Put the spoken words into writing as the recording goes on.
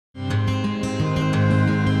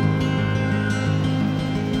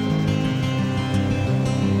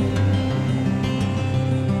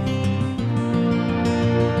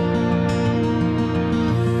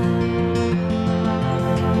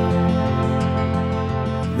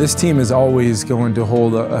This team is always going to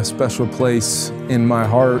hold a special place in my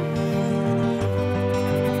heart.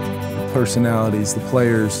 The personalities, the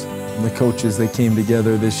players, and the coaches, they came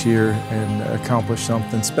together this year and accomplished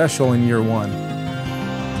something special in year one.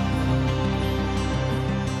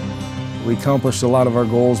 We accomplished a lot of our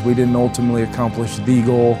goals. We didn't ultimately accomplish the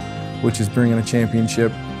goal, which is bringing a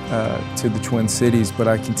championship to the Twin Cities, but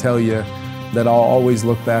I can tell you that I'll always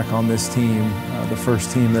look back on this team, the first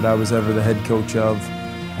team that I was ever the head coach of.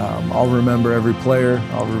 I'll remember every player,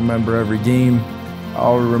 I'll remember every game,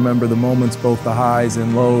 I'll remember the moments, both the highs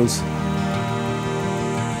and lows.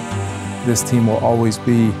 This team will always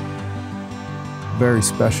be very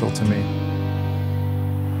special to me.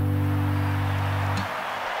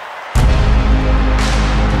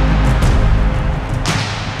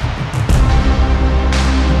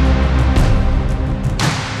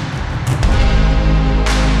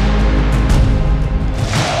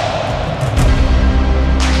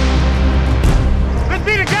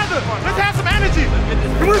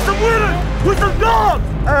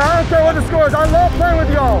 I love playing with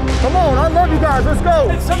y'all. Come on, I love you guys. Let's go.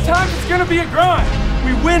 And sometimes it's going to be a grind.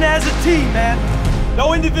 We win as a team, man.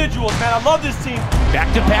 No individuals, man. I love this team.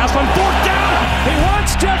 Back to pass on 4th down. He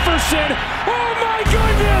wants Jefferson. Oh, my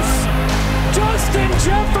goodness. Justin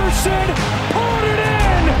Jefferson put it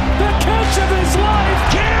in. The catch of his life.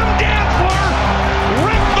 Cam Daffler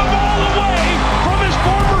ripped the ball away from his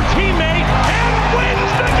former teammate and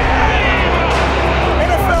wins the game.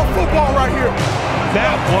 NFL football right here.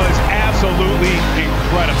 That was absolutely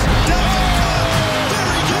incredible.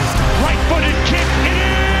 Right-footed kick, it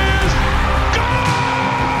is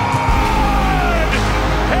good!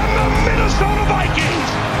 And the Minnesota Vikings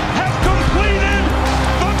have completed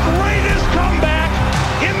the greatest comeback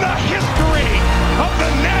in the history of the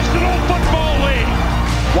National Football League.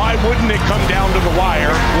 Why wouldn't it come down to the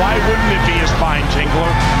wire? Why wouldn't it be a spine tingler?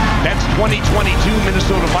 That's 2022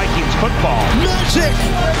 Minnesota Vikings football. Magic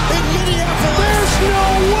in Minneapolis. There's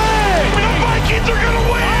no way! The Vikings are gonna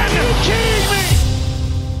win! Are you kidding me?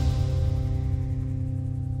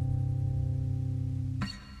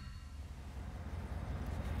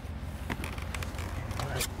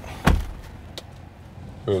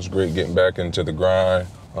 Feels great getting back into the grind.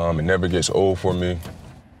 It never gets old for me.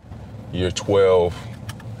 Year 12,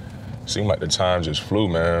 seemed like the time just flew,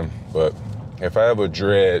 man. But if I ever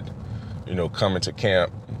dread, coming to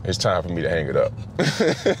camp, it's time for me to hang it up.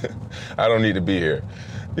 I don't need to be here,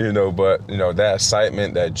 but that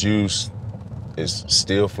excitement, that juice is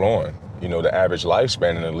still flowing. The average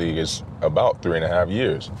lifespan in the league is about 3.5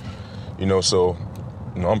 years. So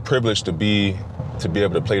I'm privileged to be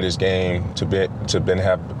able to play this game, to be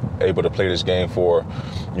able to play this game for,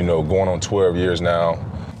 going on 12 years now.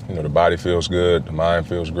 The body feels good, the mind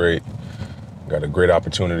feels great. Got a great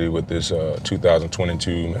opportunity with this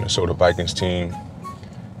 2022 Minnesota Vikings team.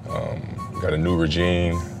 Got a new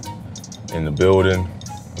regime in the building,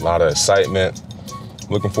 a lot of excitement.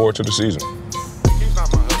 Looking forward to the season.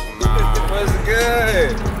 What's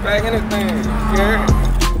good? Back in the thing, Garrett.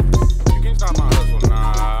 You can't stop my hustle,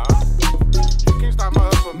 nah. You can't stop my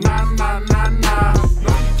hustle, nah. No,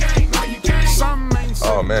 you can't.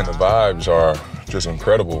 Oh man, the vibes are just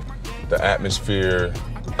incredible. The atmosphere,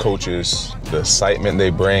 coaches, the excitement they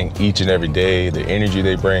bring each and every day, the energy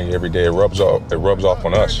they bring every day, it rubs off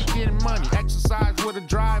on us.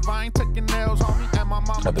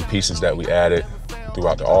 The pieces that we added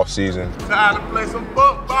throughout the offseason. Time to play some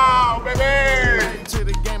football, baby!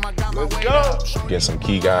 Let's go! Get some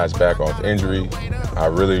key guys back off injury. I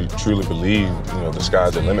really, truly believe, the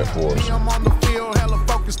sky's the limit for us.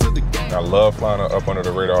 I love flying up under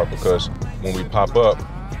the radar because when we pop up,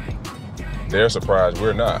 they're surprised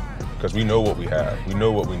we're not, because we know what we have. We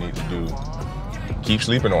know what we need to do. Keep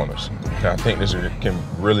sleeping on us. I think this can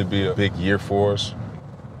really be a big year for us.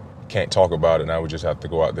 Can't talk about it, now we just have to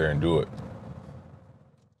go out there and do it.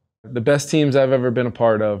 The best teams I've ever been a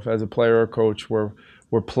part of as a player or coach were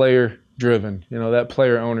player-driven, that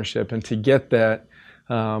player ownership. And to get that,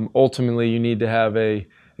 ultimately you need to have a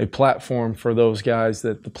platform for those guys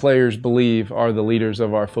that the players believe are the leaders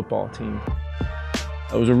of our football team.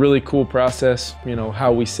 It was a really cool process,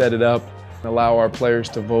 how we set it up, allow our players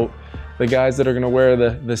to vote the guys that are going to wear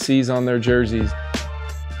the C's on their jerseys.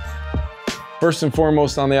 First and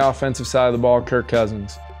foremost, on the offensive side of the ball, Kirk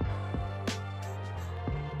Cousins.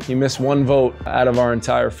 He missed one vote out of our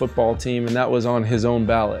entire football team, and that was on his own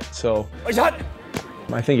ballot. So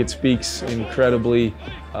I think it speaks incredibly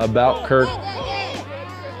about Kirk.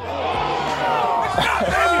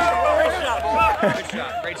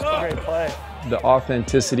 Great play. The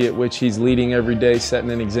authenticity at which he's leading every day,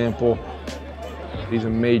 setting an example. He's a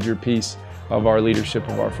major piece of our leadership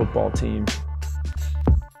of our football team.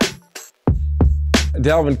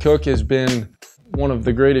 Dalvin Cook has been one of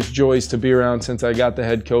the greatest joys to be around since I got the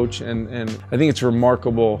head coach, and I think it's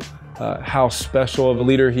remarkable how special of a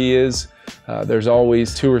leader he is. There's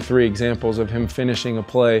always 2 or 3 examples of him finishing a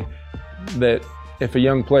play that if a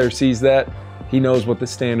young player sees that, he knows what the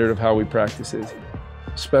standard of how we practice is.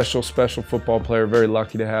 Special, special football player. Very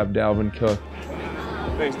lucky to have Dalvin Cook.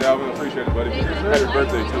 Thanks, Dalvin. Appreciate it, buddy. Happy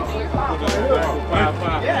birthday, too.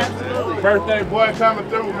 Yeah, absolutely. Birthday boy coming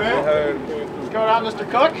through, man. What's going on, Mr.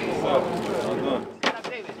 Cook?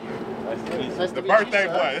 The birthday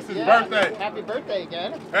boy. It's his birthday. Happy birthday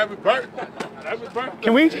again. Happy birthday. Happy birthday.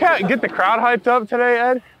 Can we get the crowd hyped up today,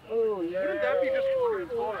 Ed? Oh, yeah.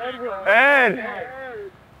 Ed!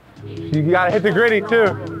 You gotta hit the gritty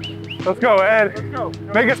too. Let's go, Ed. Let's go.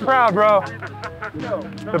 Make us proud, bro.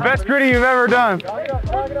 The best gritty you've ever done.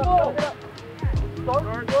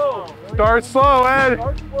 Start slow, Ed.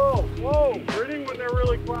 Start slow. Whoa, gritty when they're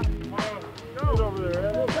really quiet. Get over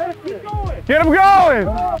there, Ed. Keep going. Get him going.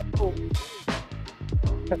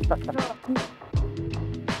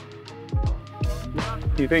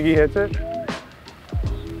 You think he hits it?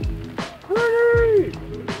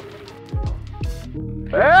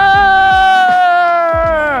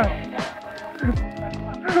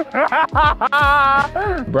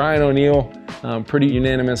 Brian O'Neill, pretty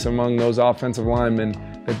unanimous among those offensive linemen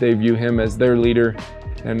that they view him as their leader,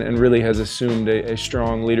 and really has assumed a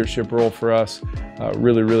strong leadership role for us.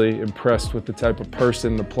 Really impressed with the type of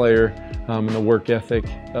person, the player, and the work ethic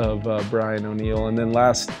of Brian O'Neill. And then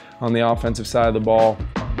last, on the offensive side of the ball,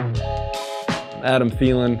 Adam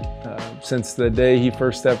Thielen. Since the day he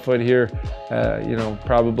first stepped foot here,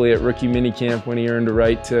 probably at rookie minicamp when he earned a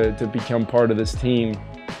right to become part of this team.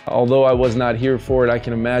 Although I was not here for it, I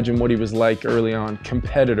can imagine what he was like early on.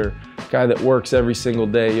 Competitor, guy that works every single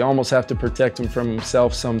day. You almost have to protect him from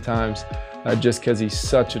himself sometimes, just because he's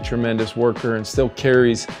such a tremendous worker and still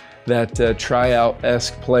carries that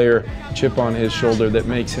tryout-esque player chip on his shoulder that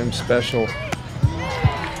makes him special.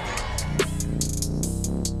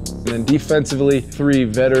 And defensively, 3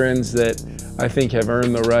 veterans that I think have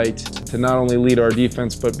earned the right to not only lead our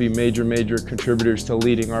defense, but be major contributors to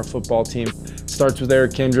leading our football team. Starts with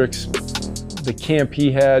Eric Kendricks. The camp he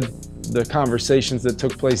had, the conversations that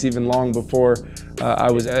took place even long before I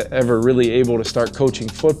was ever really able to start coaching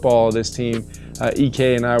football of this team.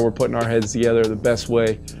 EK and I were putting our heads together the best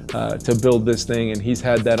way to build this thing, and he's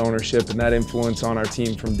had that ownership and that influence on our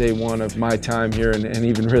team from day one of my time here, and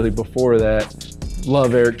even really before that.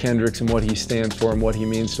 Love Eric Kendricks and what he stands for and what he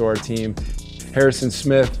means to our team. Harrison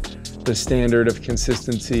Smith, the standard of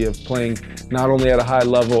consistency of playing not only at a high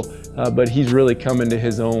level, but he's really come into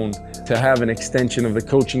his own. To have an extension of the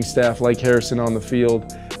coaching staff like Harrison on the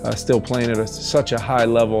field, still playing at such a high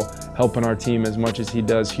level, helping our team as much as he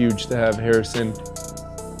does, huge to have Harrison.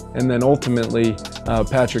 And then ultimately,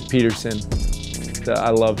 Patrick Peterson.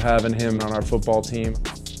 I love having him on our football team.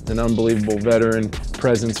 An unbelievable veteran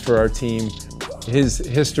presence for our team. His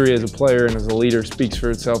history as a player and as a leader speaks for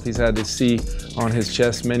itself. He's had to see on his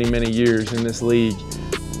chest many years in this league.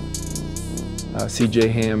 CJ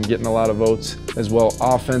Ham getting a lot of votes as well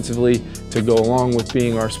offensively to go along with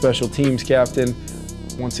being our special teams captain.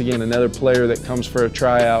 Once again, another player that comes for a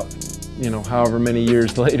tryout, however many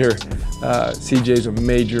years later. CJ's a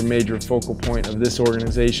major focal point of this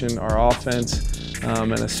organization, our offense,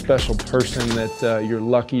 and a special person that you're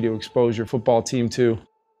lucky to expose your football team to.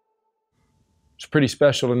 It's pretty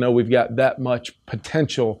special to know we've got that much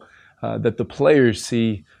potential that the players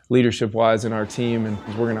see leadership-wise in our team, and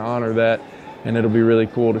we're going to honor that. And it'll be really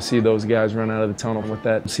cool to see those guys run out of the tunnel with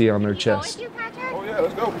that C on their chest. Oh yeah,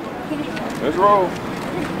 let's go. Let's roll.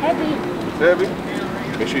 It's heavy.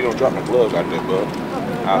 Make sure you don't drop my gloves out there, bud.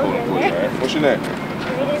 I'll hold it for you, all right? What's your name?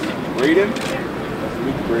 Braden? Nice to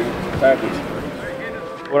meet you, Braden.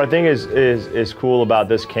 Patrick. What I think is cool about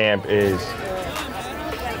this camp is,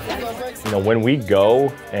 when we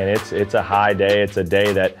go and it's a high day, it's a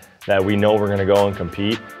day that we know we're going to go and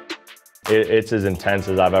compete. It's as intense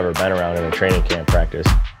as I've ever been around in a training camp practice.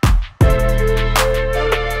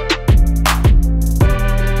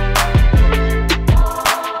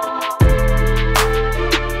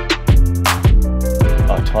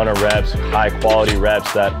 A ton of reps, high quality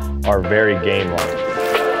reps that are very game-like.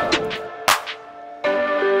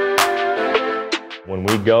 When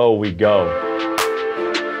we go, we go.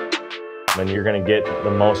 And you're going to get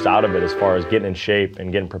the most out of it as far as getting in shape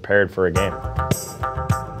and getting prepared for a game.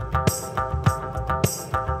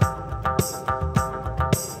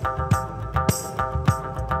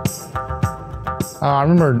 I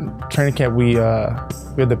remember training camp, we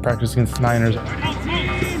had the practice against the Niners.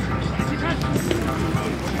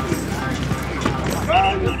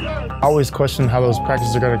 I always question how those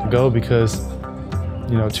practices are going to go because,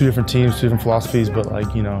 you know, two different teams, two different philosophies, but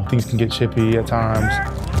like, you know, things can get chippy at times.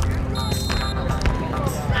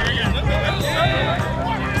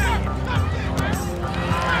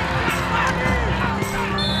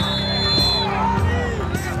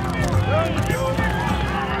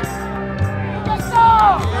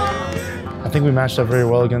 I think we matched up very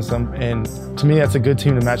well against them, and to me, that's a good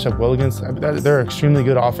team to match up well against. They're an extremely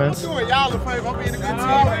good offense.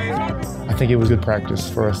 I think it was good practice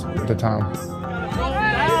for us at the time.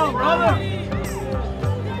 Down, brother.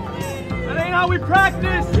 That ain't how we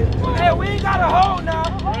practice. Hey, we ain't got a hold now.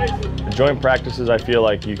 The joint practices, I feel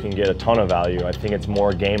like you can get a ton of value. I think it's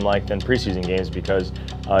more game-like than preseason games because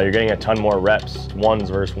you're getting a ton more reps, ones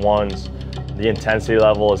versus ones. The intensity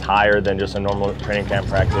level is higher than just a normal training camp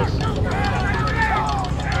practice.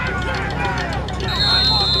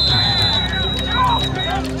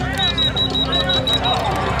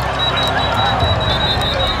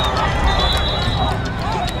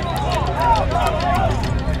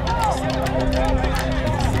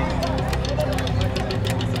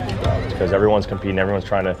 Because everyone's competing, everyone's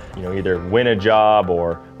trying to, you know, either win a job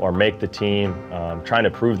or make the team, trying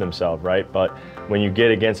to prove themselves, right? But when you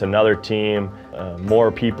get against another team,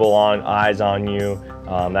 more people eyes on you,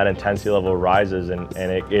 that intensity level rises, and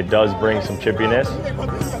it does bring some chippiness.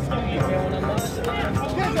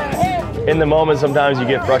 In the moment, sometimes you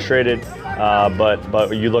get frustrated,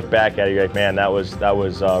 but you look back at it, you're like, man, that was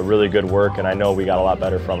really good work, and I know we got a lot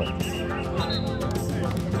better from it.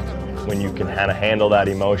 When you can kind of handle that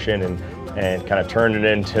emotion and kind of turn it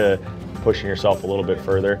into pushing yourself a little bit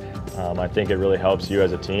further, I think it really helps you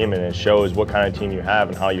as a team, and it shows what kind of team you have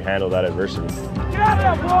and how you handle that adversity.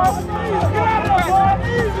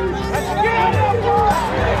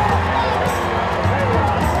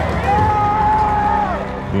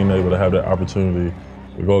 Being able to have that opportunity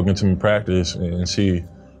to go against them in practice and see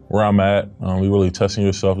where I'm at, we really testing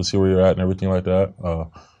yourself to see where you're at and everything like that. And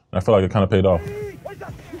I feel like it kind of paid off.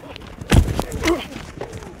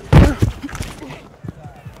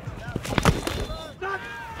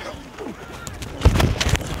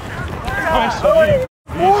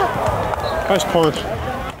 Nice punch.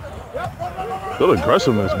 Good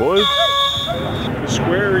aggressiveness, boys. The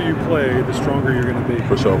squarer you play, the stronger you're going to be.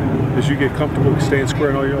 For sure. As you get comfortable staying square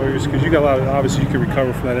and all yours, because you got a lot of, obviously you can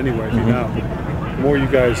recover from that anyway if you're down. The more you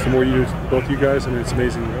guys, both you guys, I mean, it's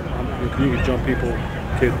amazing. You can jump people,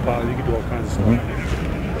 kick the pot, you can do all kinds of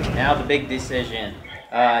stuff. Now the big decision,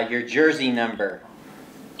 your jersey number.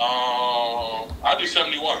 I do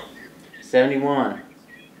 71. 71.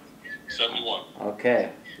 71.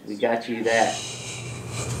 Okay, we got you that.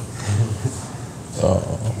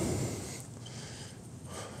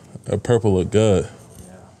 That purple looked good.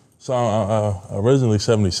 Yeah. So I originally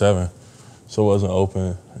 77, so it wasn't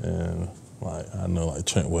open, and like I know like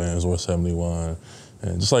Trent Williams wore 71,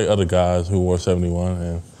 and just like other guys who wore 71,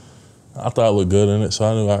 and I thought I looked good in it, so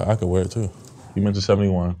I knew I could wear it too. You mentioned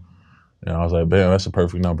 71, and I was like, bam, that's a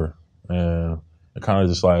perfect number, and it kind of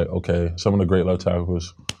just like, okay, some of the great left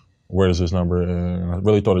tackles, where is this number? And I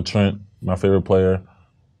really thought of Trent, my favorite player.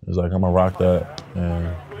 It's like, I'm gonna rock that, and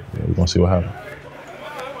yeah, we're gonna see what happens.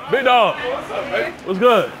 Big dog. What's up, man? What's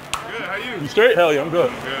good? Good, how you? You straight? Hell yeah, I'm good.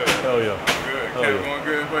 Good. Hell yeah. Good. Hell yeah. Going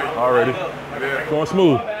good for you. Already. Yeah. Going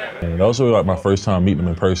smooth. And that was really like my first time meeting him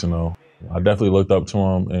in person though. I definitely looked up to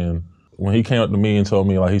him, and when he came up to me and told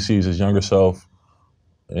me like he sees his younger self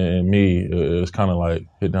in me, it was kind of like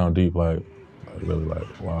hit down deep, like really like,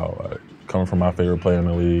 wow, like coming from my favorite player in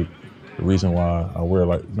the league, the reason why I wear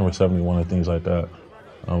like number 71 and things like that,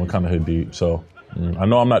 it kind of hit deep. So I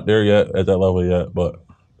know I'm not there yet at that level yet, but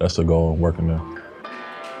that's the goal. I'm working there. Let's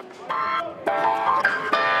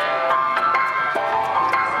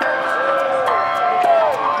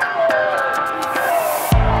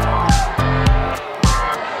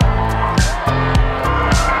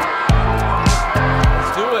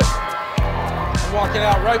do it. I'm walking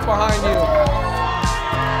out right behind you.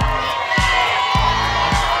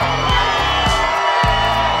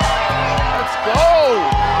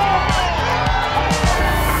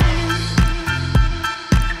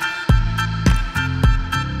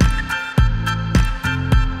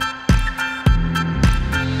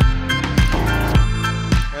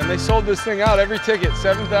 They sold this thing out, every ticket,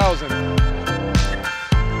 7,000.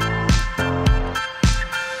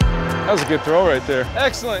 That was a good throw right there.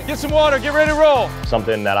 Excellent. Get some water, get ready to roll.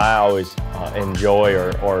 Something that I always enjoy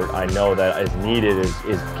or I know that is needed is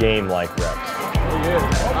game-like reps. Oh, yeah.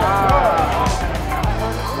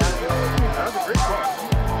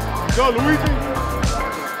 Go, Luigi.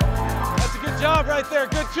 That's a good job right there.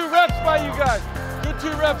 Good 2 reps by you guys. Good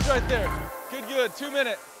 2 reps right there. Good, 2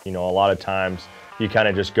 minutes. You know, a lot of times you kind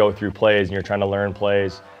of just go through plays and you're trying to learn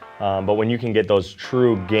plays. But when you can get those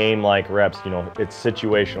true game-like reps, you know, it's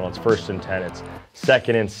situational, it's 1st and 10, it's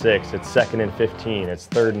 2nd and 6, it's 2nd and 15, it's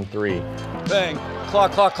 3rd and 3. Bang,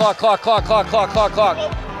 clock, clock, clock, clock, clock, clock, clock, clock, clock.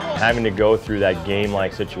 Having to go through that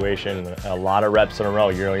game-like situation, a lot of reps in a row,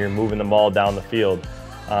 you're moving the ball down the field.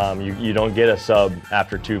 You don't get a sub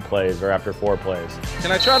after 2 plays or after 4 plays.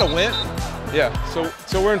 Can I try to win? Yeah, so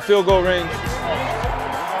we're in field goal range.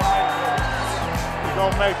 He's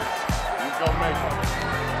gonna make it. He's gonna make it.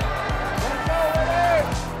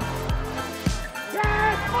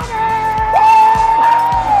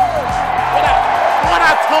 What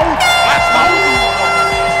I told you.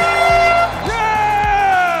 Yeah!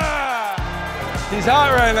 He's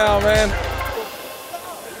hot right now, man.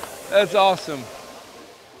 That's awesome.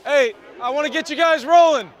 Hey, I want to get you guys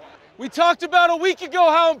rolling. We talked about a week ago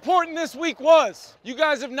how important this week was. You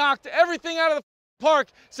guys have knocked everything out of the park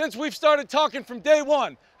since we've started talking from day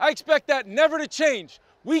one. I expect that never to change.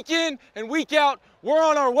 Week in and week out, we're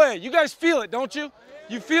on our way. You guys feel it, don't you?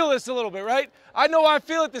 You feel this a little bit, right? I know I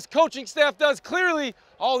feel it, this coaching staff does. Clearly,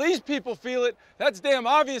 all these people feel it. That's damn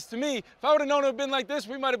obvious to me. If I would have known it would have been like this,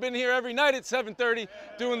 we might have been here every night at 7:30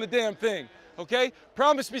 doing the damn thing. Okay?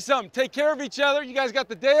 Promise me something. Take care of each other. You guys got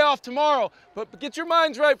the day off tomorrow, but get your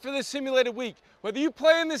minds right for this simulated week. Whether you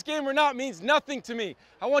play in this game or not means nothing to me.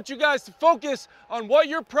 I want you guys to focus on what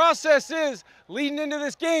your process is leading into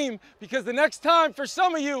this game, because the next time for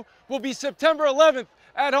some of you will be September 11th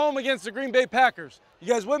at home against the Green Bay Packers. You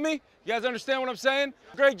guys with me? You guys understand what I'm saying?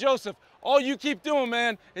 Greg Joseph, all you keep doing,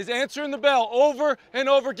 man, is answering the bell over and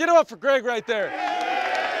over. Get it up for Greg right there.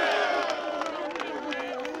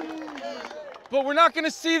 But we're not going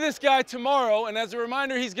to see this guy tomorrow, and as a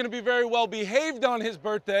reminder, he's going to be very well behaved on his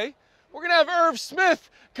birthday. We're going to have Irv Smith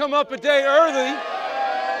come up a day early.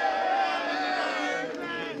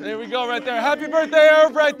 There we go right there. Happy birthday,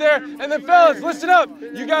 Irv, right there. And then, fellas, listen up.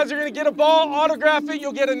 You guys are going to get a ball, autograph it.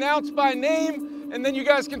 You'll get announced by name, and then you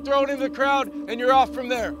guys can throw it into the crowd, and you're off from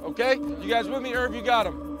there, okay? You guys with me? Irv, you got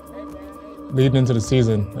him. Leading into the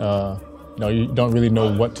season, you don't really know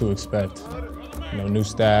what to expect. New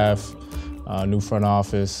staff, new front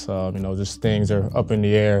office, just things are up in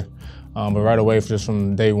the air. But right away, just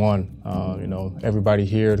from day one, everybody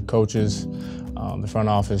here, the coaches, the front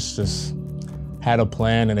office just had a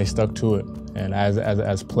plan and they stuck to it. And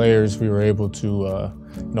as players, we were able to,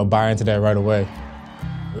 buy into that right away.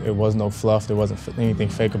 It was no fluff. There wasn't anything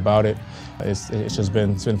fake about it. It's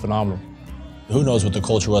been phenomenal. Who knows what the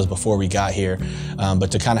culture was before we got here,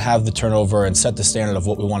 but to kind of have the turnover and set the standard of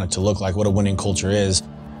what we want it to look like, what a winning culture is,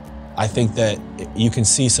 I think that you can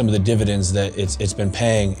see some of the dividends that it's been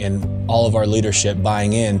paying in all of our leadership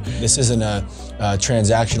buying in. This isn't a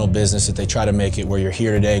transactional business that they try to make it where you're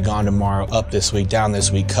here today, gone tomorrow, up this week, down this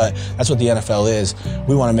week, cut. That's what the NFL is.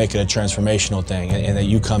 We want to make it a transformational thing, and that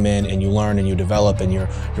you come in and you learn and you develop and you're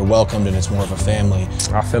welcomed and it's more of a family.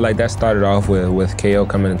 I feel like that started off with KO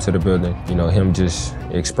coming into the building. Him just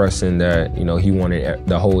expressing that, he wanted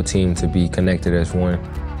the whole team to be connected as one.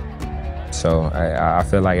 So I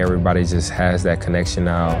feel like everybody just has that connection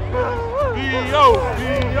now. D.O.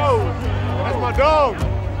 That's my dog.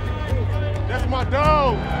 That's my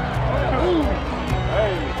dog.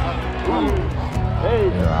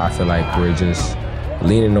 I feel like we're just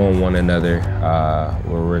leaning on one another.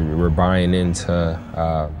 We're buying into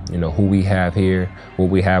who we have here, what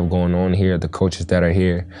we have going on here, the coaches that are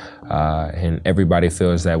here, and everybody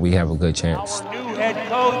feels that we have a good chance. Our new head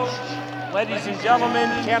coach. Ladies and gentlemen,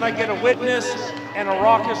 can I get a witness and a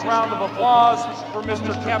raucous round of applause for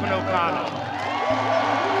Mr. Kevin O'Connell?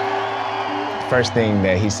 First thing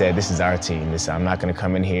that he said, this is our team. I'm not going to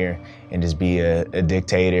come in here and just be a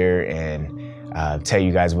dictator and tell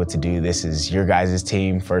you guys what to do. This is your guys'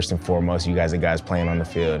 team, first and foremost. You guys are guys playing on the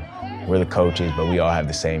field. We're the coaches, but we all have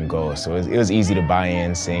the same goal. So it was easy to buy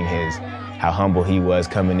in, seeing how humble he was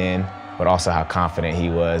coming in, but also how confident he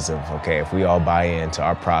was of, okay, if we all buy into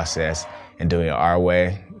our process and doing it our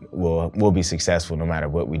way, we'll be successful no matter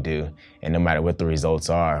what we do. And no matter what the results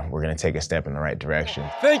are, we're going to take a step in the right direction.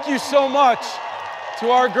 Thank you so much to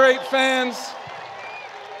our great fans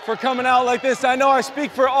for coming out like this. I know I speak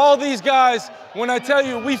for all these guys when I tell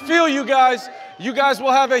you, we feel you guys. You guys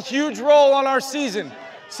will have a huge role on our season.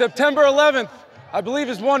 September 11th, I believe,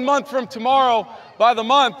 is 1 month from tomorrow by the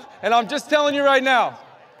month. And I'm just telling you right now,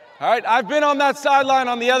 all right, I've been on that sideline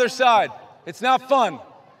on the other side. It's not fun.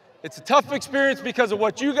 It's a tough experience because of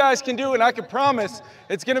what you guys can do, and I can promise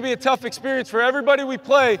it's going to be a tough experience for everybody we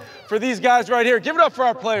play, for these guys right here. Give it up for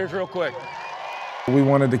our players real quick. We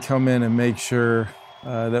wanted to come in and make sure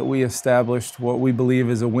that we established what we believe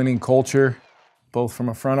is a winning culture both from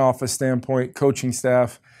a front office standpoint, coaching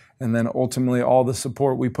staff, and then ultimately all the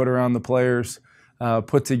support we put around the players,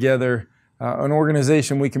 put together an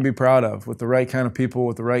organization we can be proud of with the right kind of people,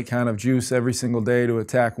 with the right kind of juice every single day to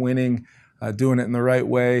attack winning, doing it in the right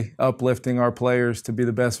way, uplifting our players to be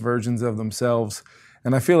the best versions of themselves.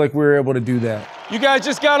 And I feel like we were able to do that. You guys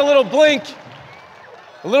just got a little blink,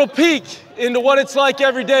 a little peek into what it's like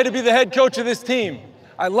every day to be the head coach of this team.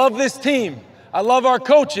 I love this team. I love our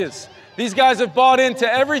coaches. These guys have bought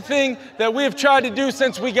into everything that we have tried to do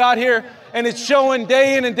since we got here, and it's showing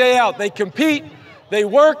day in and day out. They compete, they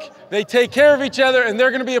work, they take care of each other, and they're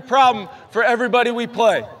going to be a problem for everybody we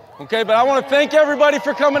play. Okay, but I want to thank everybody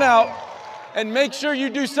for coming out, and make sure you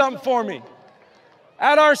do something for me.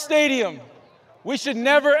 At our stadium, we should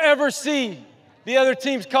never, ever see the other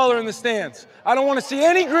team's color in the stands. I don't want to see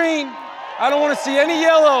any green. I don't want to see any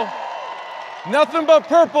yellow. Nothing but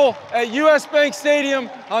purple at US Bank Stadium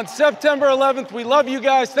on September 11th. We love you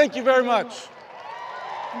guys. Thank you very much.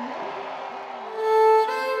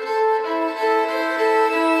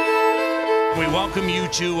 We welcome you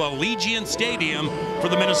to Allegiant Stadium for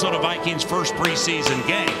the Minnesota Vikings' first preseason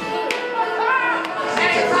game.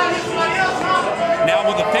 Now,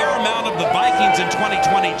 with a fair amount of the Vikings in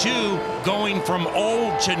 2022 going from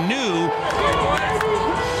old to new.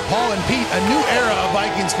 Paul and Pete, a new era of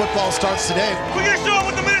Vikings football starts today. We're going to show them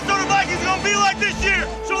what the Minnesota Vikings are going to be like this year.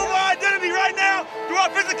 Show them our identity right now through our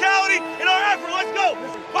physicality and our effort. Let's go.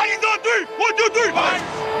 Vikings on three. 1, 2,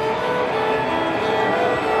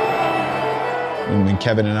 3. When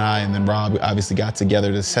Kevin and I and then Rob obviously got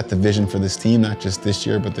together to set the vision for this team, not just this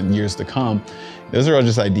year, but the years to come, those are all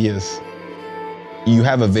just ideas. You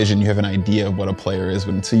have a vision, you have an idea of what a player is,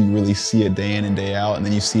 but until you really see it day in and day out, and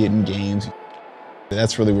then you see it in games,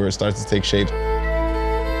 that's really where it starts to take shape.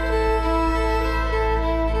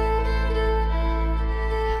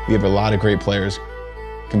 We have a lot of great players,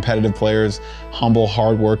 competitive players, humble,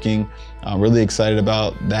 hardworking, really excited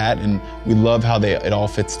about that, and we love how it all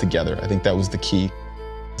fits together. I think that was the key.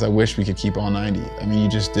 I wish we could keep all 90. I mean, you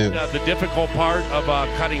just do. The difficult part of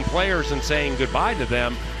cutting players and saying goodbye to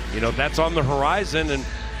them, that's on the horizon, and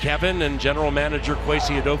Kevin and General Manager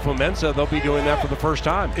Kwesi Adofo-Mensah, they'll be doing that for the first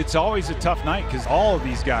time. It's always a tough night because all of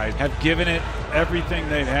these guys have given it everything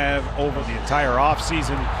they have over the entire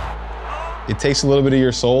offseason. It takes a little bit of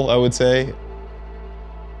your soul, I would say.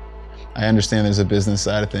 I understand there's a business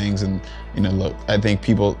side of things, and look, I think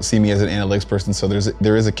people see me as an analytics person, so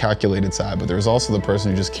there is a calculated side, but there's also the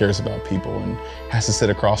person who just cares about people and has to sit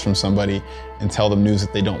across from somebody and tell them news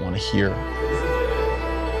that they don't want to hear.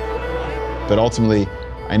 But ultimately,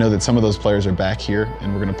 I know that some of those players are back here,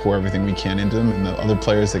 and we're going to pour everything we can into them. And the other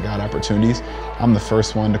players that got opportunities, I'm the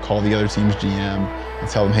first one to call the other team's GM and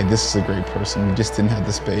tell them, hey, this is a great person. We just didn't have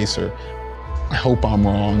the space, or I hope I'm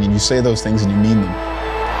wrong. And you say those things and you mean them.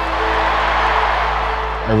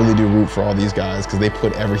 I really do root for all these guys because they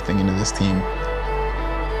put everything into this team.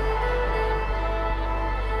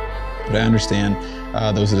 But I understand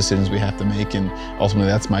those are decisions we have to make, and ultimately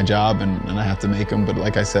that's my job, and I have to make them. But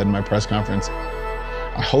like I said in my press conference,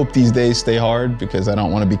 I hope these days stay hard because I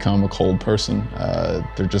don't want to become a cold person.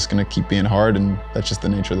 They're just going to keep being hard, and that's just the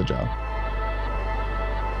nature of the job.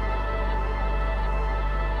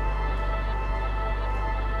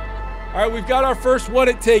 All right, we've got our first What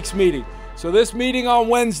It Takes meeting. So this meeting on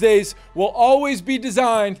Wednesdays will always be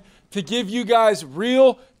designed to give you guys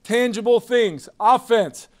real, tangible things,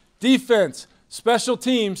 offense, defense, special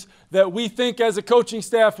teams, that we think as a coaching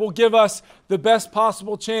staff will give us the best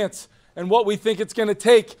possible chance and what we think it's going to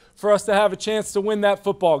take for us to have a chance to win that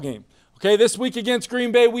football game. Okay, this week against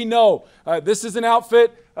Green Bay, we know this is an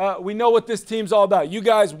outfit. We know what this team's all about. You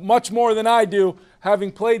guys, much more than I do,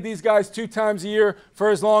 having played these guys 2 times a year for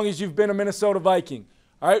as long as you've been a Minnesota Viking.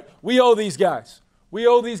 All right, we owe these guys. We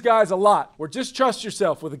owe these guys a lot. Or just trust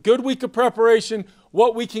yourself with a good week of preparation,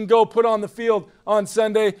 what we can go put on the field on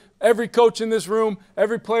Sunday. Every coach in this room,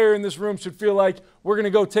 every player in this room should feel like we're going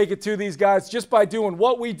to go take it to these guys just by doing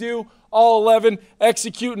what we do, all 11,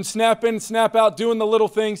 executing, snap in, snap out, doing the little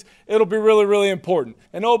things. It'll be really, really important.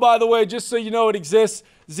 And oh, by the way, just so you know it exists,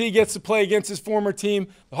 Z gets to play against his former team.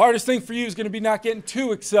 The hardest thing for you is going to be not getting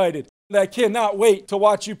too excited. I cannot wait to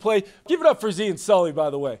watch you play. Give it up for Z and Sully, by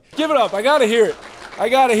the way. Give it up. I got to hear it. I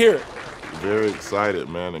got to hear it. Very excited,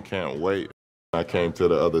 man, and can't wait. I came to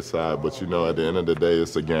the other side, but, at the end of the day,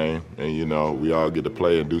 it's a game. And, we all get to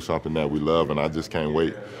play and do something that we love, and I just can't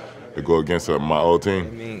wait to go against my old team? I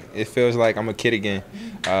mean, it feels like I'm a kid again.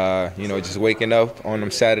 You know, just waking up on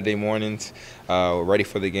them Saturday mornings, ready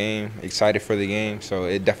for the game, excited for the game. So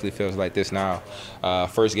it definitely feels like this now.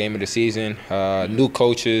 First game of the season, new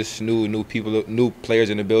coaches, new people, new players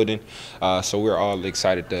in the building. So we're all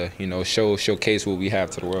excited to, you know, showcase what we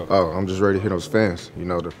have to the world. Oh, I'm just ready to hit those fans. You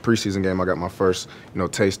know, the preseason game, I got my first, you know,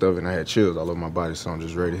 taste of it, and I had chills all over my body. So I'm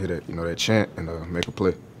just ready to hit it, you know, that chant and make a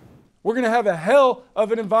play. We're going to have a hell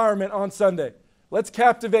of an environment on Sunday. Let's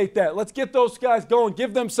captivate that. Let's get those guys going.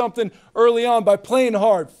 Give them something early on by playing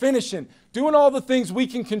hard, finishing, doing all the things we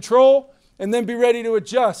can control, and then be ready to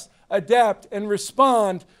adjust, adapt, and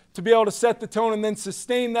respond to be able to set the tone and then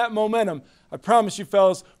sustain that momentum. I promise you,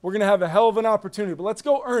 fellas, we're going to have a hell of an opportunity. But let's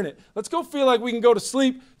go earn it. Let's go feel like we can go to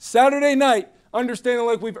sleep Saturday night, understanding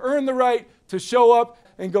like we've earned the right to show up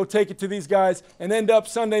and go take it to these guys and end up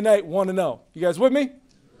Sunday night 1-0. You guys with me?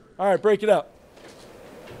 All right, break it up.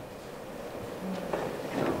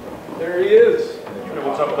 There he is.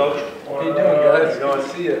 What's up, Coach? How you doing, guys? Good to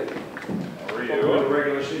see you. How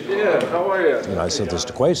are you? Yeah, how are you? And I said this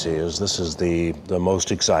to Kwesi, this is the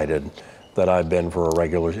most excited that I've been for a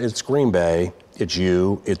regular. It's Green Bay, it's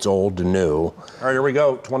you, it's old to new. All right, here we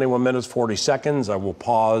go. 21 minutes, 40 seconds. I will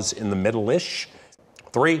pause in the middle-ish.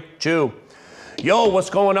 3, 2. Yo, what's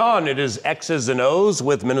going on? It is X's and O's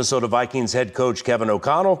with Minnesota Vikings head coach Kevin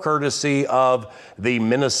O'Connell, courtesy of the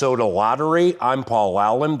Minnesota Lottery. I'm Paul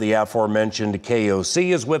Allen. The aforementioned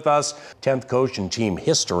KOC is with us. 10th coach in team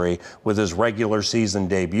history with his regular season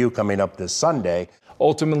debut coming up this Sunday.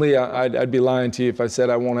 Ultimately, I'd be lying to you if I said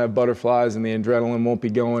I won't have butterflies and the adrenaline won't be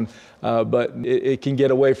going, but it can get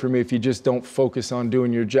away from me if you just don't focus on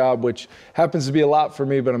doing your job, which happens to be a lot for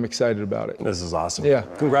me, but I'm excited about it. This is awesome. Yeah.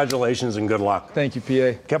 Congratulations and good luck. Thank you,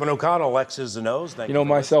 PA. Kevin O'Connell, X's and O's. You know,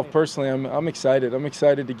 myself personally, I'm excited. I'm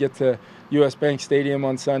excited to get to US Bank Stadium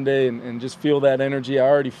on Sunday and just feel that energy. I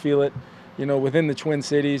already feel it, you know, within the Twin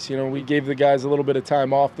Cities. You know, we gave the guys a little bit of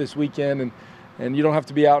time off this weekend, and you don't have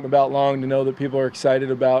to be out and about long to know that people are excited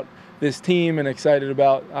about this team and excited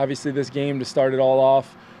about, obviously, this game to start it all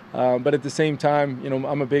off. But at the same time, you know,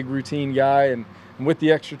 I'm a big routine guy, and with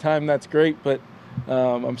the extra time, that's great. But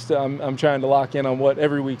I'm trying to lock in on what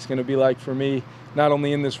every week's going to be like for me, not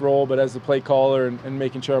only in this role, but as the play caller and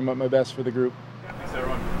making sure I'm at my best for the group. Thanks,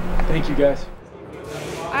 everyone. Thank you, guys.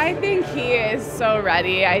 I think he is so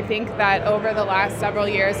ready. I think that over the last several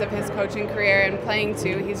years of his coaching career and playing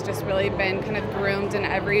too, he's just really been kind of groomed in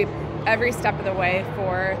every step of the way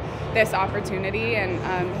for this opportunity, and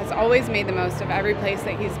has always made the most of every place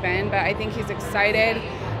that he's been. But I think he's excited.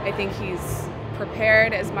 I think he's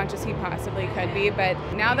prepared as much as he possibly could be. But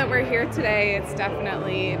now that we're here today, it's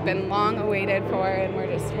definitely been long awaited for, and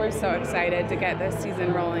we're so excited to get this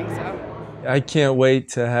season rolling. So I can't wait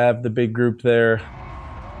to have the big group there.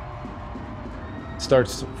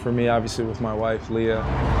 Starts for me, obviously, with my wife, Leah.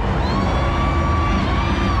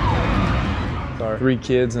 Our 3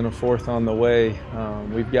 kids and a 4th on the way.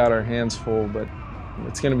 We've got our hands full, but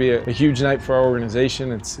it's going to be a huge night for our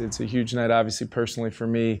organization. It's a huge night, obviously, personally for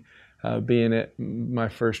me, being at my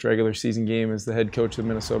first regular season game as the head coach of the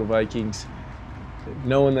Minnesota Vikings.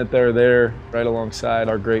 Knowing that they're there right alongside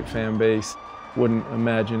our great fan base, wouldn't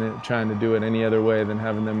imagine it trying to do it any other way than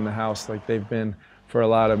having them in the house like they've been for a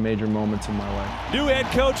lot of major moments in my life. New head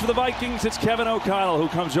coach for the Vikings, it's Kevin O'Connell, who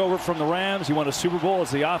comes over from the Rams. He won a Super Bowl as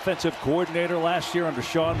the offensive coordinator last year under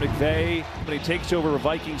Sean McVay. But he takes over a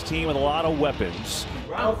Vikings team with a lot of weapons.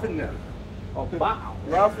 Ralphing them. Oh, wow.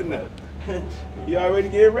 Ralphing them. He already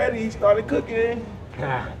get ready. He started cooking.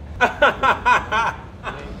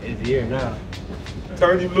 It's here now.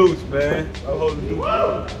 Turn you loose, man. I'll hold the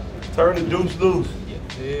deuce. Turn the deuce loose.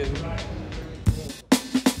 Yeah.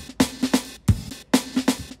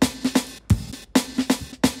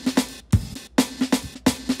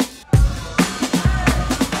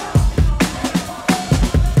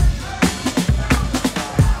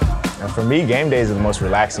 For me, game days are the most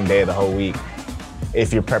relaxing day of the whole week.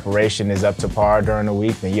 If your preparation is up to par during the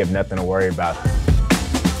week, then you have nothing to worry about.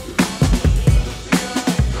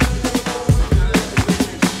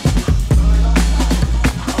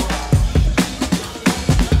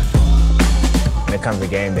 When it comes to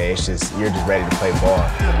game day, it's just, you're just ready to play ball.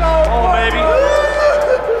 Oh, baby.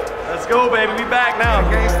 Let's go, baby. We back now.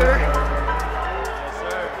 Gangster.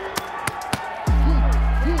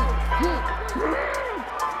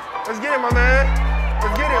 Let's get it, my man.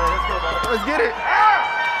 Let's get it. Let's go, man. Let's get it.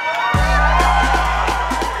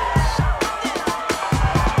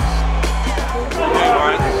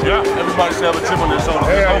 Yeah, everybody should have a chip on their shoulder.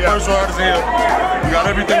 Let's go first hard as hell. We got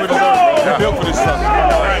everything we deserve. We're built for this stuff.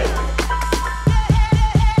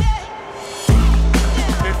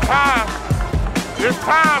 It's time. It's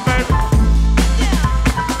time, baby.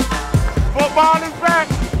 Football is back.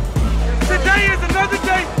 Today is another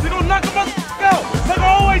day. We're going to knock them out. Like I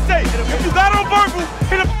always say, if you got on purple,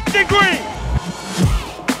 hit a green.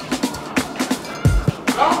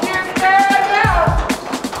 Don't get scared now.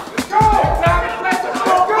 Let's go. Time to let the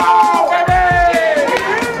football go, baby.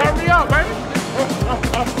 Turn me up, baby.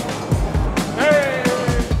 Hey.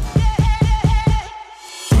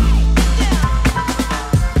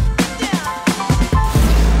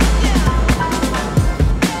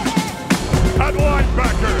 At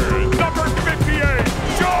linebacker, number 58,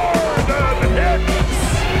 Jordan Hicks.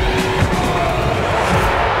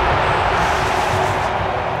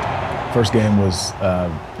 First game was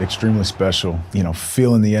extremely special. You know,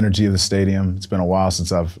 feeling the energy of the stadium. It's been a while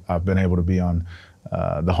since I've been able to be on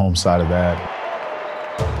the home side of that.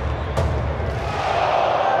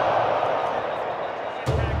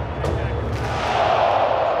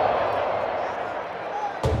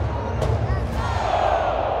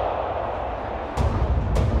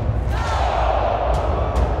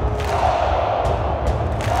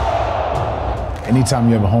 Anytime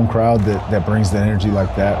you have a home crowd that brings the energy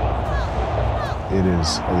like that, it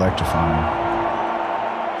is electrifying.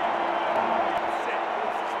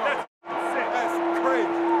 That's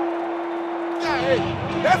crazy. Yeah, hey,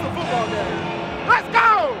 that's a football game. Let's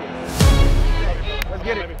go! Let's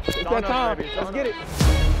get it. It's that time. Let's get it.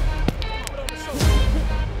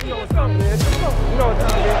 You know what time it is. You know what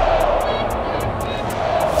time it is.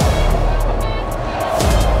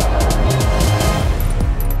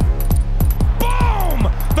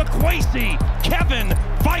 The Kwesi, Kevin,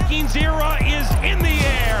 Vikings era is in the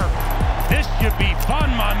air. This should be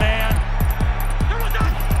fun, my man.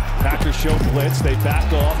 Packers show blitz. They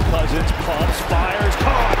back off. Cousins pumps, fires,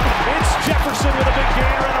 caught. It's Jefferson with a big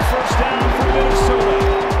gain and a first down for Minnesota.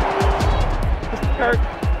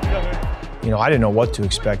 You know, I didn't know what to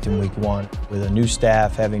expect in week one with a new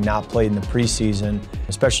staff, having not played in the preseason,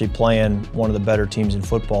 especially playing one of the better teams in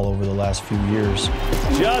football over the last few years.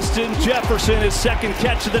 Justin Jefferson, his second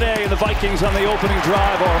catch of the day, and the Vikings on the opening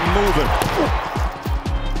drive are moving.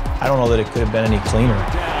 I don't know that it could have been any cleaner.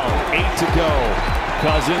 Down, 8 to go.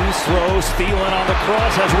 Cousins throws, Thielen on the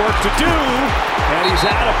cross, has work to do, and he's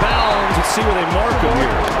out of bounds. Let's see where they mark him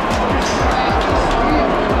here.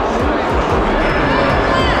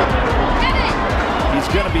 He's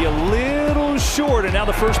going to be a little short, and now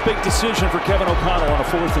the first big decision for Kevin O'Connell on a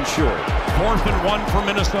 4th and short. 4th and 1 for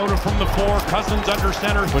Minnesota from the 4. Cousins under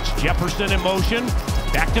center, puts Jefferson in motion.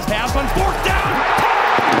 Back to pass on 4th down.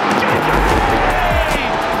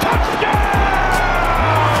 Touchdown!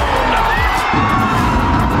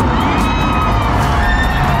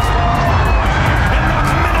 And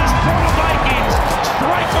the Minnesota Vikings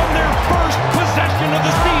strike on their first possession of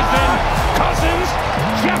the season. Cousins,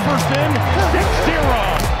 Jefferson, 6-0.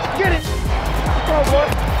 Get it. Go, boy.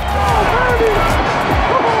 Go, baby.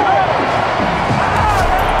 Come on.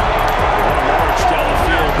 March down the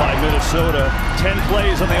field by Minnesota. 10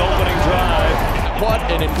 plays on the opening drive. What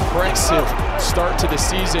an impressive start to the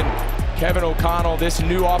season. Kevin O'Connell, this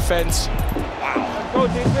new offense. Wow. Go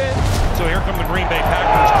defense. So here come the Green Bay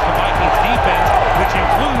Packers to the Vikings defense, which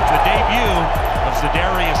includes the debut of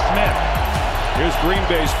Zadarius Smith. Here's Green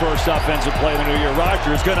Bay's first offensive play of the new year.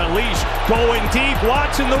 Rodgers going to unleash, going deep.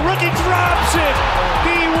 Watson, the rookie, drops it.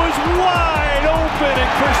 He was wide open, and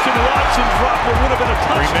Christian Watson dropped it. Would have been a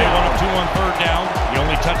touchdown. Green Bay 1 of 2 on 3rd down. The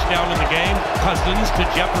only touchdown in the game. Cousins to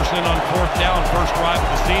Jefferson on 4th down, first drive of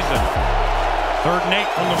the season. 3rd and 8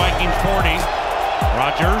 from the Vikings 40.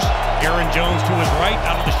 Rodgers, Aaron Jones to his right,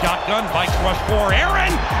 out of the shotgun. Vikes rush 4.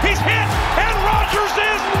 Aaron, he's hit, and Rodgers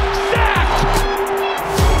is sacked.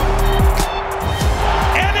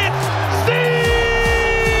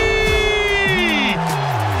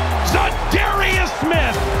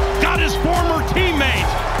 Smith got his former teammate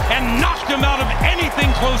and knocked him out of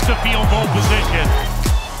anything close to field goal position.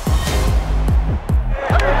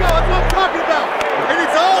 There we go, that's what I'm talking about. And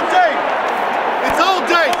it's all day. It's all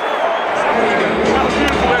day.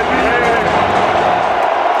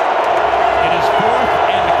 It is 4th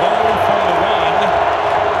and goal from the 1.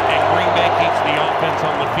 And Green Bay keeps the offense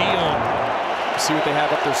on the field. See what they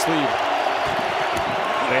have up their sleeve.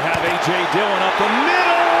 They have A.J. Dillon up the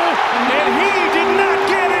middle. And he did not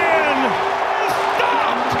get in!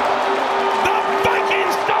 Stopped! The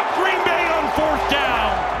Vikings stop Green Bay on 4th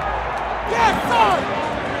down! Yes, sir!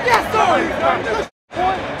 Yes, sir!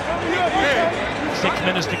 6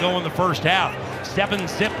 minutes to go in the first half.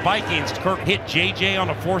 7-zip Vikings. Kirk hit JJ on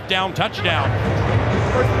a 4th down touchdown.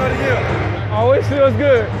 First of the year. Always feels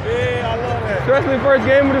good. Yeah, I love that. Especially first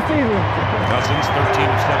game of the season. Cousins, 13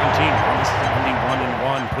 of 17,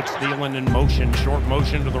 71-1. Puts Thielen in motion, short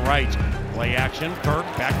motion to the right. Play action, Kirk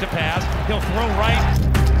back to pass. He'll throw right.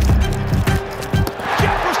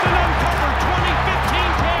 Jefferson uncovered, 20-15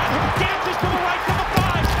 pass. Dances to the right to the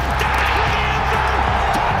 5. Down to the end zone.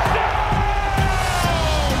 Touchdown!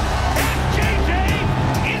 And JJ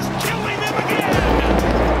is killing them again.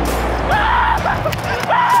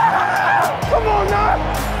 Come on now.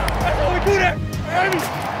 That's how we do that, baby.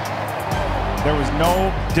 There was no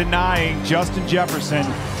denying Justin Jefferson.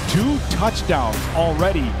 2 touchdowns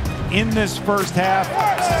already in this first half.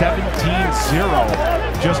 17-0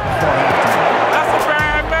 just before halftime. That's a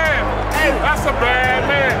bad man. Hey, that's a bad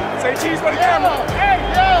man. Say cheese for the camera. Hey,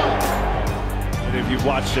 yo. And if you've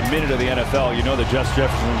watched a minute of the NFL, you know that Justin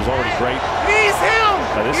Jefferson was already great. He's him.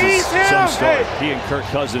 This is some story. He and Kirk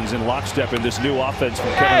Cousins in lockstep in this new offense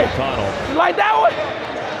from Kevin O'Connell. You like that one?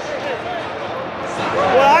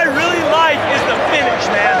 What I really like is the finish,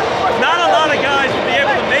 man. Not a lot of guys would be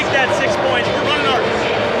able to make that 6 points. We're running our,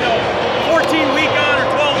 14-week on or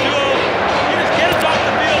 12-2. You just get us off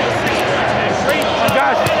the field with 6 points, man. Great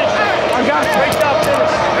job. I got you. Great job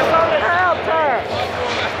finish. It's only halftime.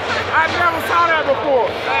 I never saw that before.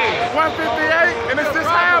 Hey, 158, and it's just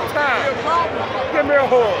halftime. Give me a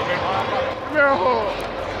hug. Give me a hug.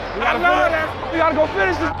 I love that. We gotta go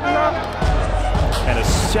finish this, And a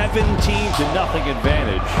 17-0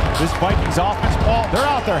 advantage. This Vikings offense, Paul, they're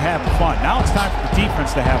out there having fun. Now it's time for the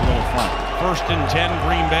defense to have a little fun. 1st and 10,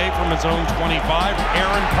 Green Bay from his own 25.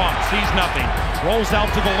 Aaron pumps, sees nothing. Rolls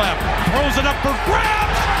out to the left, throws it up for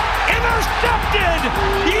grabs. Intercepted!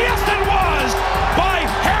 Yes, it was by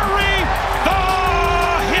Harry the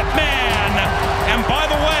Hitman. And by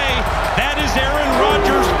the way, that is Aaron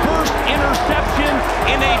Rodgers' first interception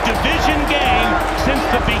in a division game since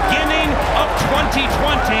the beginning of 2020.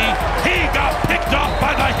 He got picked off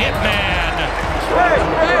by the Hitman.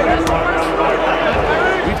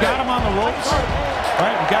 We've got him on the ropes,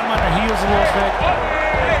 right? We've got him on their heels a little bit.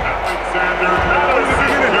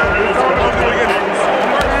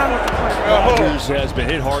 Rodgers has been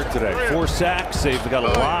hit hard today. 4 sacks. They've got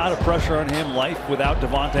a lot of pressure on him. Life without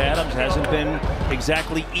Devonta Adams hasn't been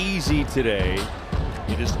exactly easy today.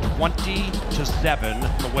 It is 20-7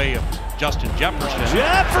 the way of Justin Jefferson.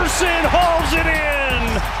 Jefferson hauls it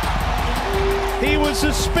in! He was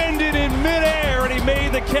suspended in midair and he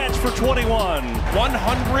made the catch for 21.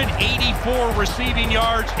 184 receiving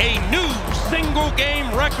yards, a new single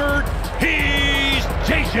game record. He's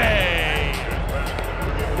JJ.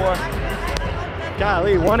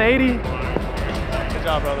 Golly, 180. Good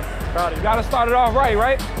job, brother. Proud of you. Gotta start it off right?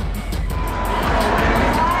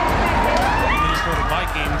 Minnesota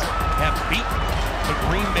Vikings have beaten the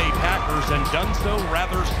Green Bay Packers and done so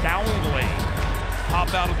rather soundly.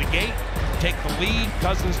 Hop out of the gate, take the lead,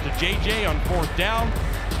 Cousins to JJ on 4th down,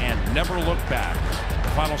 and never look back. The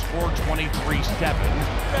final score 23-7.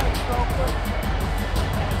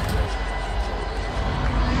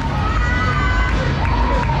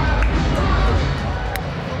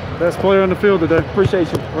 Best player on the field today.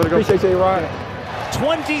 Appreciate you. Appreciate you, Ryan.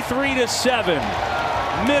 23-7.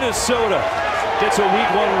 Minnesota gets a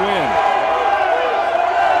Week 1 win.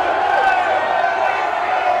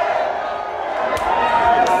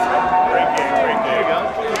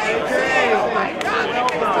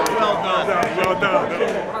 Well done.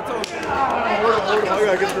 I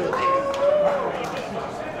gotta get this.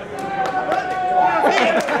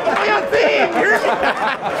 I got team.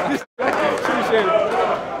 Appreciate it.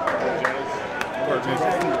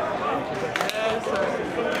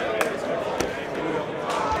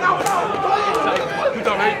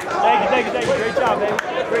 Thank you. Great job, baby.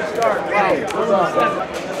 Great start. Wow.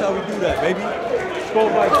 That's how we do that, baby. Skull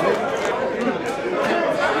bites, baby.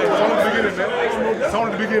 It's only the beginning, man. It's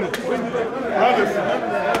only the beginning. Brothers.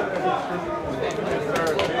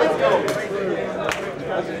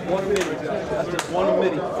 That's just one minute. That's just one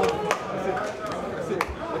minute.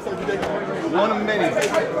 One minute.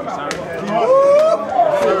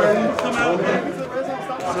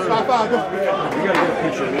 High five. We gotta get a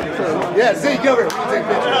picture. Yeah, see, go over. Take a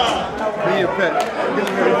picture. Be your pet.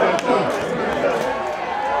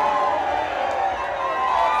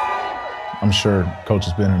 I'm sure Coach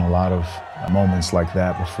has been in a lot of moments like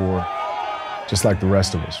that before, just like the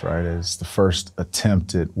rest of us, right? It's the first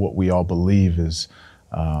attempt at what we all believe is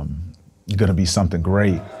going to be something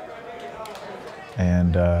great.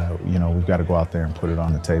 And, we've got to go out there and put it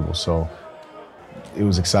on the table. So it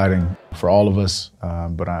was exciting for all of us,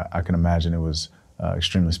 but I can imagine it was an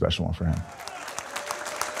extremely special one for him.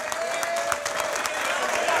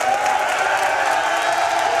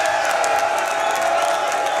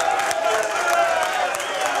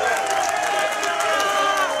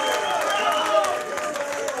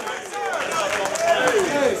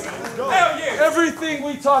 everything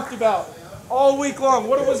we talked about all week long,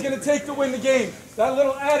 what it was going to take to win the game, that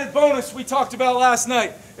little added bonus we talked about last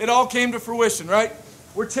night, it all came to fruition, right?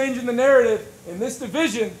 We're changing the narrative in this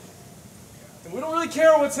division, and we don't really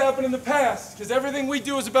care what's happened in the past, because everything we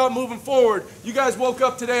do is about moving forward. You guys woke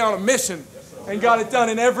up today on a mission and got it done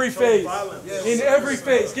in every phase. In every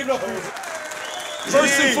phase. Give it up for yourself.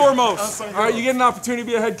 First and foremost, all right, you get an opportunity to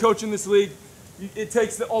be a head coach in this league. It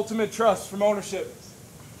takes the ultimate trust from ownership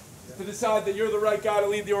to decide that you're the right guy to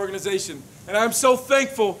lead the organization. And I'm so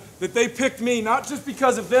thankful that they picked me, not just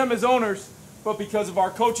because of them as owners, but because of our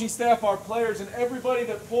coaching staff, our players, and everybody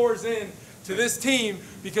that pours in to this team.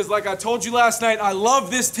 Because like I told you last night, I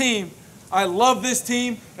love this team. I love this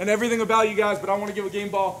team and everything about you guys, but I want to give a game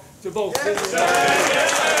ball to both.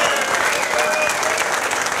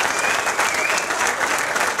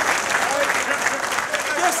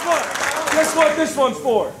 Guess what this one's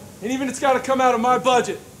for? And even it's got to come out of my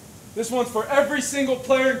budget. This one's for every single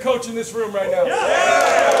player and coach in this room right now.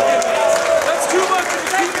 That's too much of a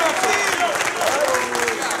keep up.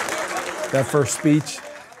 That first speech,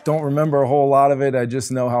 don't remember a whole lot of it. I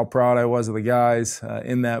just know how proud I was of the guys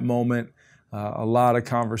in that moment. A lot of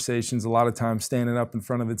conversations, a lot of time standing up in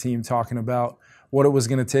front of the team talking about what it was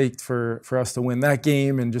going to take for us to win that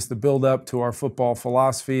game and just the build up to our football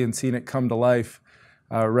philosophy and seeing it come to life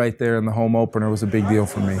right there in the home opener was a big deal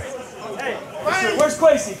for me. Hey, where's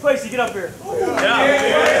Kwesi? Kwesi, get up here.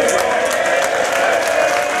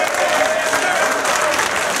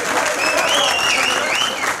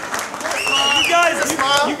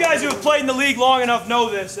 You guys who have played in the league long enough know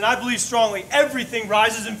this, and I believe strongly, everything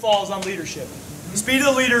rises and falls on leadership. Speed of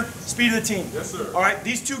the leader, speed of the team. Yes, sir. All right,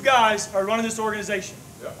 these two guys are running this organization.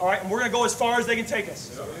 Yep. All right, and we're going to go as far as they can take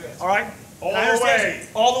us. Yep. All right? All the way.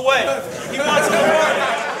 All the way. He wants to go harder.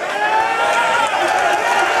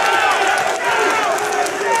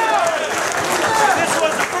 This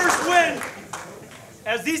was the first win.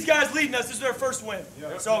 As these guys leading us, this is their first win.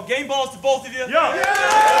 Yep. So game balls to both of you. Yeah.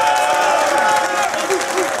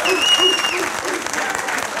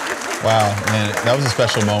 Wow, man, that was a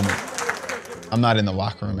special moment. I'm not in the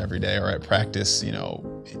locker room every day or at practice, you know,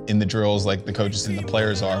 in the drills like the coaches and the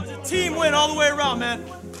players are. Team win all the way around, man.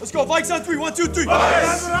 Let's go. Vikes on 3. 1, 2, 3.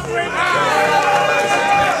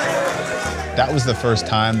 That was the first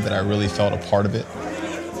time that I really felt a part of it.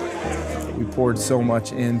 We poured so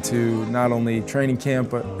much into not only training camp,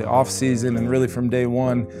 but the off season and really from day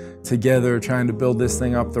one together, trying to build this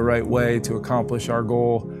thing up the right way to accomplish our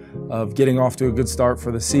goal of getting off to a good start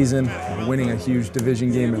for the season, winning a huge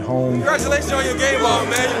division game at home. Congratulations on your game ball,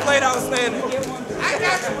 man. You played outstanding.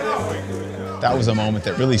 That was a moment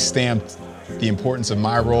that really stamped the importance of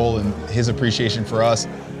my role and his appreciation for us.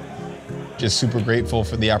 Just super grateful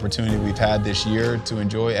for the opportunity we've had this year to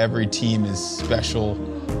enjoy. Every team is special,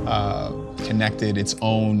 connected, its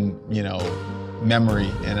own, you know, memory,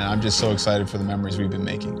 and I'm just so excited for the memories we've been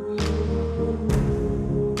making.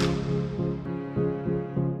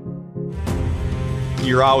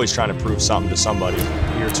 You're always trying to prove something to somebody.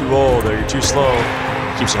 You're too old or you're too slow.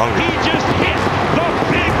 It keeps you hungry. He just hit the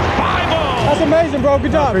big 5-0. That's amazing, bro.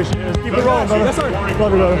 Good job. Keep it rolling, brother. Yes, sir.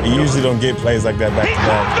 Love you, brother. You usually don't get plays like that back to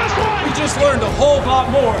back. We just learned a whole lot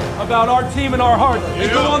more about our team and our heart. They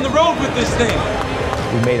go on the road with this thing.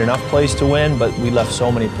 We made enough plays to win, but we left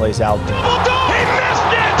so many plays out there. He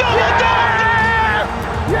missed it! Double dare!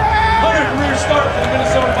 100 career start for the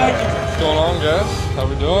Minnesota Vikings. What's going on, guys? How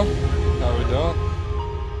we doing?